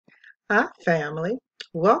Hi, family.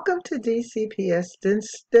 Welcome to DCPS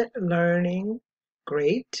Distant Learning,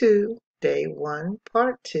 Grade 2, Day 1,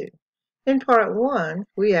 Part 2. In Part 1,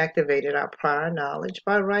 we activated our prior knowledge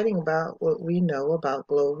by writing about what we know about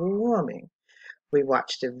global warming. We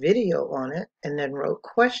watched a video on it and then wrote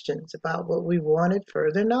questions about what we wanted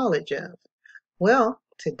further knowledge of. Well,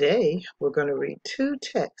 today we're going to read two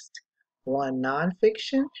texts, one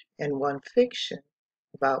nonfiction and one fiction,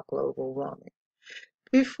 about global warming.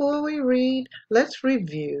 Before we read, let's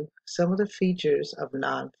review some of the features of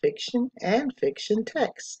nonfiction and fiction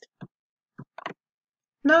text.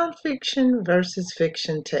 Nonfiction versus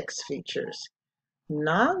fiction text features.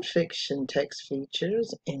 Nonfiction text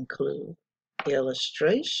features include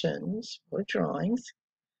illustrations or drawings,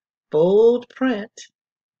 bold print,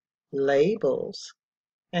 labels,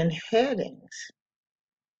 and headings.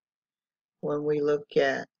 When we look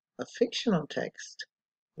at a fictional text,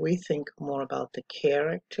 we think more about the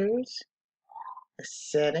characters, the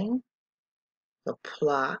setting, the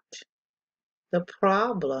plot, the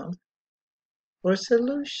problem, or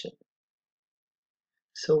solution.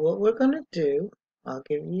 So what we're going to do, I'll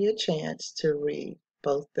give you a chance to read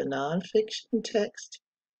both the nonfiction text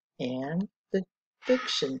and the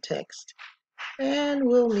fiction text, and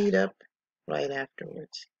we'll meet up right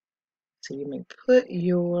afterwards. So you may put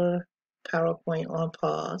your PowerPoint on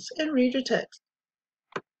pause and read your text.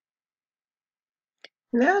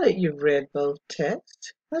 Now that you've read both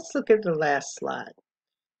texts, let's look at the last slide.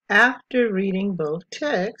 After reading both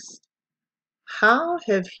texts, how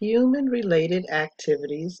have human-related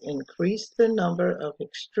activities increased the number of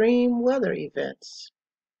extreme weather events?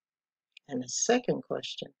 And the second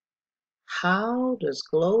question, how does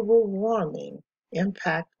global warming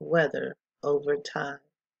impact weather over time?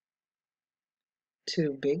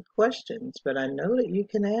 Two big questions, but I know that you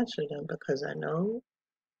can answer them because I know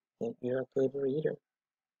that you're a good reader.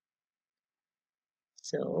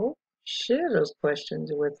 So share those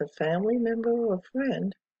questions with a family member or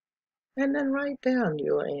friend, and then write down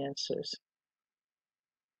your answers.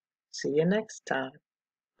 See you next time.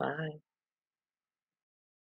 Bye.